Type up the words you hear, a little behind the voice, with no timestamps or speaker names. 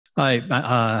Hi,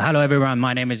 hello everyone.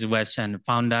 My name is Wes, and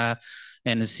founder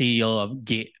and CEO of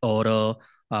GitAuto.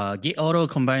 GitAuto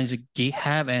combines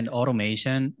GitHub and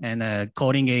automation and a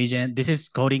coding agent. This is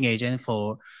coding agent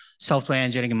for software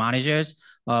engineering managers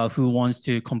who wants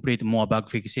to complete more bug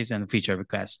fixes and feature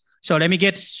requests. So let me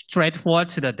get straightforward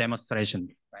to the demonstration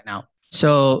right now.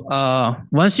 So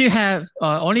once you have,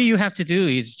 only you have to do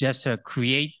is just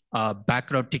create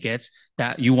backlog tickets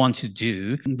that you want to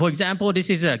do. For example, this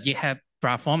is a GitHub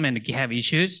platform and GitHub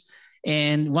issues.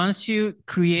 And once you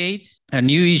create a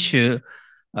new issue,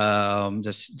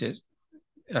 just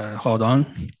hold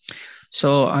on.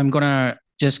 So I'm gonna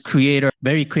just create a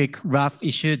very quick rough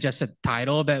issue, just a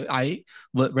title, but I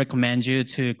would recommend you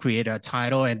to create a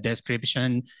title and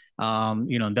description.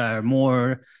 The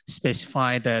more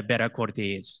specified, the better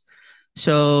quality is.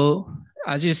 So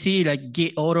as you see, like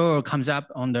GitAuto comes up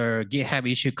under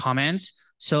GitHub issue comments.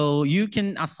 So you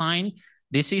can assign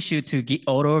this issue to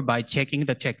GitAuto by checking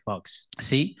the checkbox.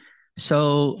 See?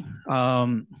 So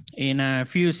in a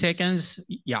few seconds,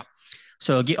 yeah.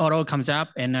 So GitAuto comes up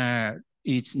and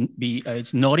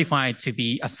it's notified to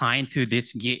be assigned to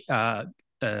this Git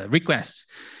request,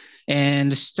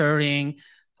 and starting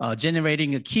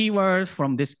generating a keyword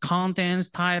from this contents,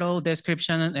 title,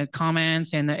 description, and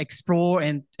comments, and explore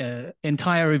and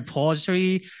entire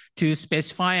repository to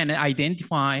specify and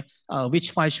identify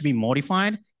which file should be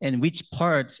modified and which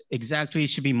parts exactly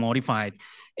should be modified.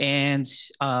 And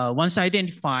once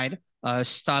identified,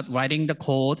 start writing the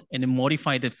code and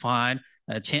modify the file,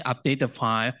 update the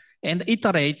file, and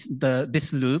iterate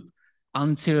this loop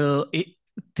until it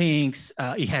thinks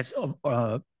it has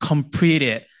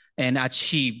completed and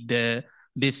achieved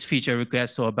this feature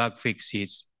request or bug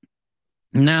fixes.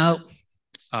 Now,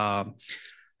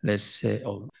 let's say,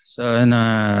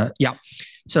 yeah.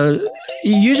 So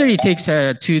it usually takes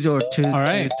 2 to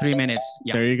 3 minutes.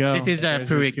 Yeah. There you go. This is a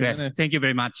prerequest. Thank you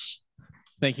very much.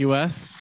 Thank you, Wes.